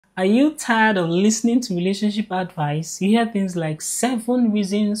Are you tired of listening to relationship advice? You hear things like 7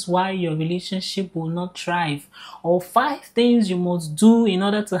 reasons why your relationship will not thrive, or 5 things you must do in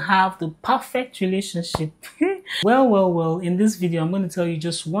order to have the perfect relationship. Well, in this video, I'm going to tell you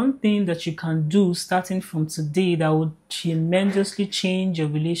just one thing that you can do starting from today that would tremendously change your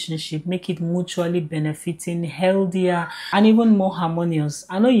relationship, make it mutually benefiting, healthier, and even more harmonious.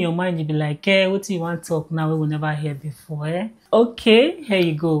 I know in your mind you'll be like, what do you want to talk now we will never hear before, Okay, here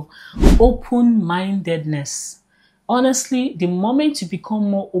you go. Open-mindedness. Honestly, the moment you become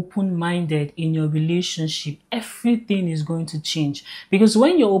more open-minded in your relationship, everything is going to change. Because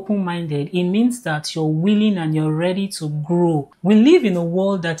when you're open-minded, it means that you're willing and you're ready to grow. We live in a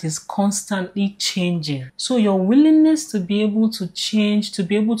world that is constantly changing. So your willingness to be able to change, to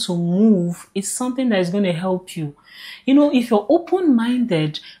be able to move, is something that is going to help you. You know, if you're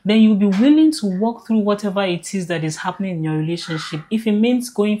open-minded, then you'll be willing to walk through whatever it is that is happening in your relationship. If it means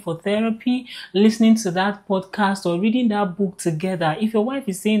going for therapy, listening to that podcast, or reading that book together. If your wife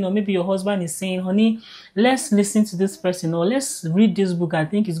is saying, or maybe your husband is saying, honey, let's listen to this person, or let's read this book, I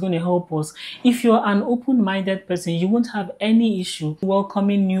think it's going to help us. If you're an open-minded person, you won't have any issue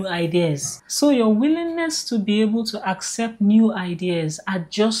welcoming new ideas. So your willingness to be able to accept new ideas,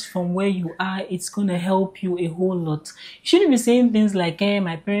 adjust from where you are, it's going to help you a whole lot. You shouldn't be saying things like,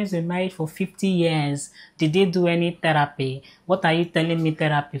 my parents were married for 50 years. Did they do any therapy? What are you telling me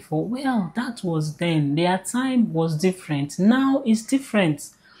therapy for? Well, that was then. Their time was different. Now it's different.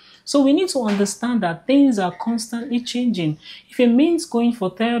 So we need to understand that things are constantly changing. If it means going for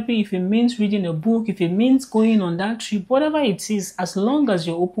therapy, if it means reading a book, if it means going on that trip, whatever it is, as long as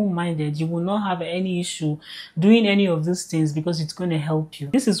you're open-minded, you will not have any issue doing any of these things because it's going to help you.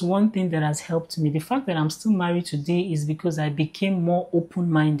 This is one thing that has helped me. The fact that I'm still married today is because I became more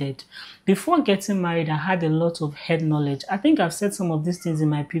open-minded. Before getting married, I had a lot of head knowledge. I think I've said some of these things in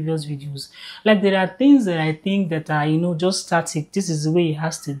my previous videos. Like there are things that I think that are, just static. This is the way it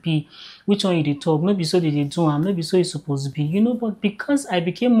has to be. Which one you did talk? Maybe so they do, and maybe so it's supposed to be. But because I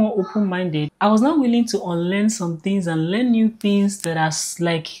became more open-minded, I was now willing to unlearn some things and learn new things that has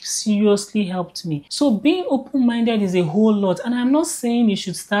seriously helped me. So being open-minded is a whole lot. And I'm not saying you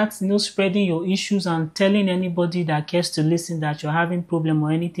should start, spreading your issues and telling anybody that cares to listen that you're having problem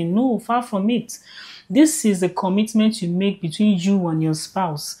or anything. No, far from it. This is a commitment you make between you and your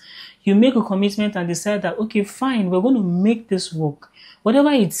spouse. You make a commitment and decide that, okay, fine, we're going to make this work.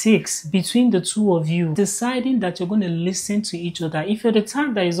 Whatever it takes between the two of you, deciding that you're going to listen to each other. If you're the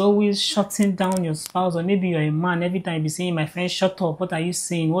type that is always shutting down your spouse, or maybe you're a man, every time you be saying, my friend, shut up, what are you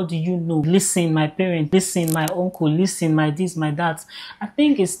saying? What do you know? Listen, my parent, listen, my uncle, listen, my this, my that. I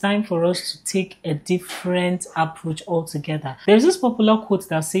think it's time for us to take a different approach altogether. There's this popular quote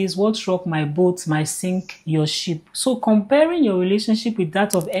that says, what rock my boat might sink your ship. So comparing your relationship with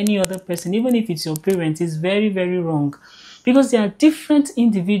that of any other person, even if it's your parent, is very, very wrong. Because they are different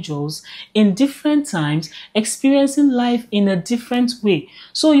individuals in different times, experiencing life in a different way.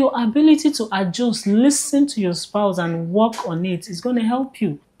 So your ability to adjust, listen to your spouse and work on it is going to help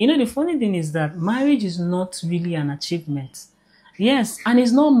you. The funny thing is that marriage is not really an achievement. Yes, and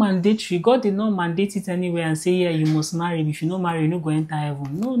it's not mandatory. God did not mandate it anywhere and say, you must marry. If you don't marry, you don't go enter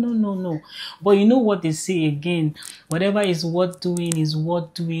heaven. No. But you know what they say again, whatever is worth doing is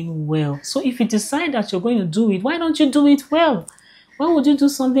worth doing well. So if you decide that you're going to do it, why don't you do it well? Why would you do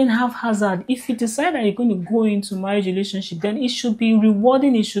something haphazard? If you decide that you're going to go into marriage relationship, then it should be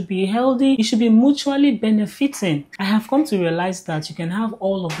rewarding, it should be healthy, it should be mutually benefiting. I have come to realize that you can have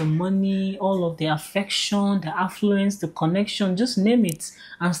all of the money, all of the affection, the affluence, the connection, just name it,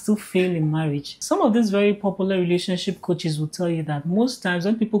 and still fail in marriage. Some of these very popular relationship coaches will tell you that most times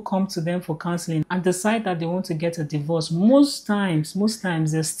when people come to them for counseling and decide that they want to get a divorce, most times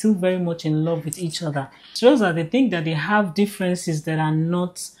they're still very much in love with each other. It's just that they think that they have differences that are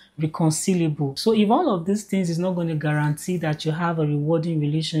not reconcilable. So if all of these things is not going to guarantee that you have a rewarding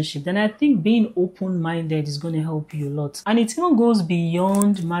relationship, then I think being open-minded is going to help you a lot. And it even goes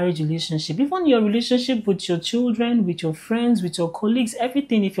beyond marriage relationship. Even your relationship with your children, with your friends, with your colleagues,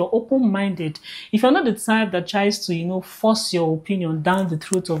 everything, if you're open-minded, if you're not the type that tries to, force your opinion down the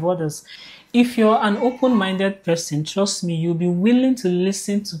throat of others, if you're an open-minded person, trust me, you'll be willing to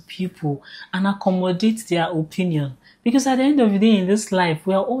listen to people and accommodate their opinion. Because at the end of the day in this life,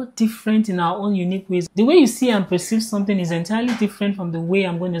 we are all different in our own unique ways. The way you see and perceive something is entirely different from the way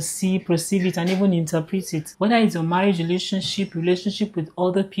I'm going to see, perceive it, and even interpret it. Whether it's a marriage relationship with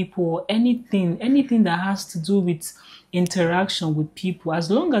other people, or anything that has to do with interaction with people,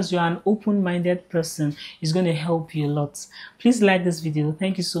 as long as you're an open-minded person, it's going to help you a lot. Please like this video.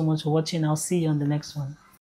 Thank you so much for watching. I'll see you on the next one.